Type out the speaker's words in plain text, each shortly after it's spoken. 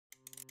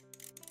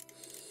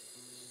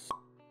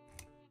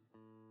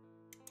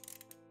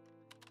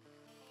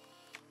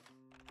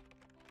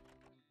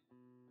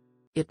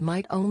It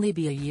might only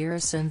be a year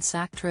since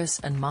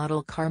actress and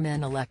model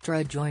Carmen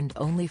Electra joined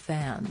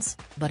OnlyFans,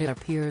 but it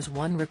appears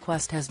one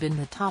request has been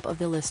the top of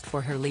the list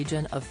for her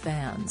legion of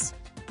fans.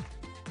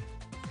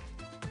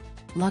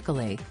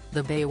 Luckily,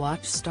 the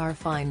Baywatch star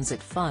finds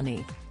it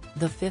funny.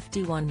 The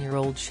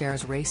 51-year-old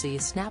shares racy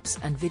snaps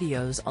and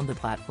videos on the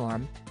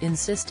platform,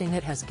 insisting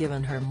it has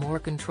given her more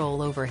control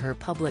over her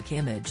public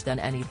image than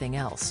anything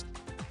else.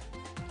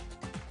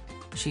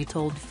 She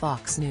told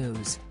Fox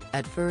News,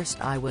 "At first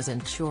I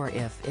wasn't sure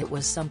if it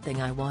was something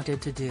I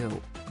wanted to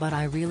do, but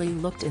I really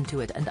looked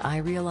into it and I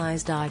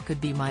realized I could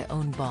be my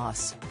own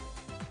boss.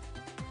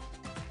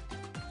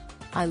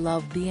 I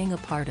love being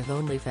a part of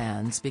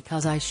OnlyFans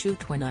because I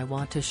shoot when I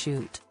want to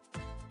shoot.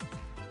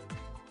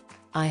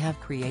 I have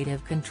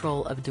creative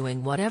control of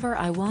doing whatever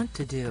I want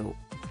to do."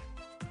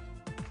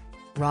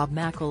 Rob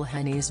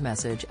McElhenney's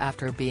message: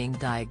 after being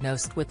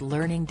diagnosed with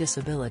learning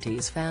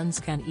disabilities, fans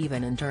can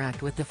even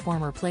interact with the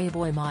former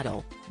Playboy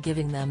model,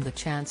 giving them the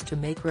chance to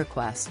make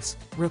requests,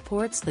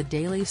 reports the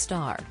Daily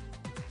Star.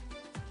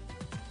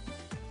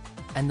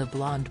 And the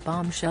blonde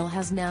bombshell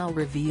has now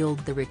revealed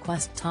the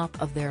request top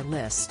of their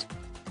list.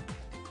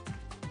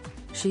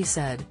 She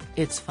said,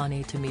 "It's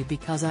funny to me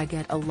because I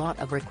get a lot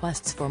of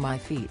requests for my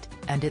feet,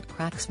 and it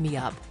cracks me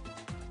up.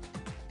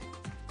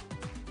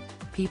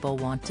 People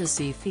want to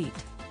see feet.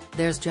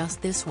 There's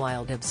just this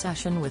wild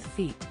obsession with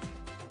feet.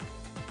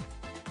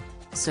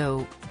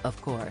 So, of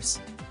course.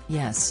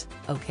 Yes,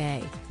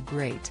 okay,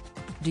 great.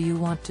 Do you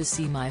want to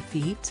see my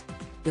feet?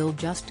 I'll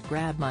just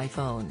grab my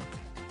phone.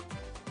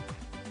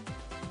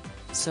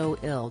 So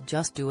I'll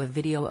just do a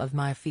video of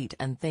my feet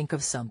and think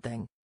of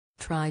something.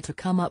 Try to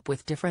come up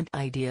with different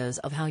ideas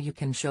of how you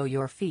can show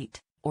your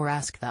feet, or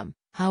ask them,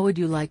 'How would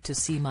you like to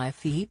see my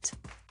feet?'"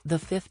 The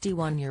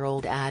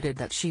 51-year-old added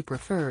that she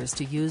prefers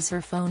to use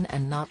her phone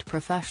and not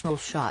professional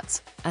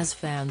shots, as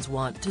fans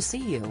want to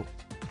see you.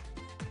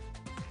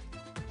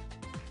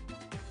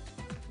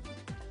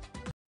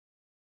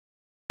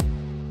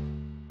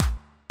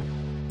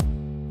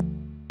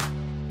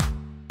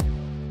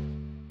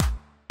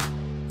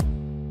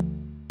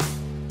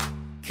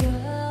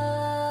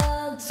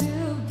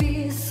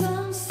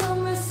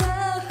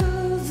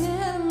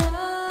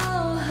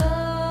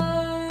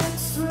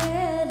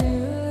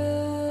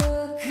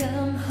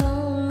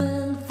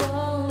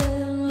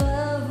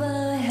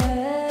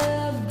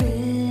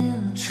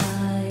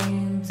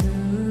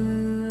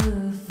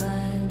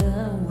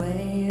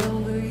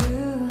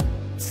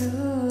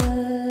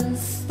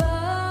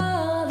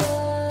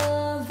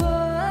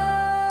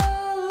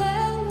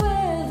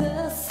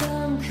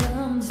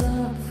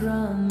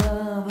 From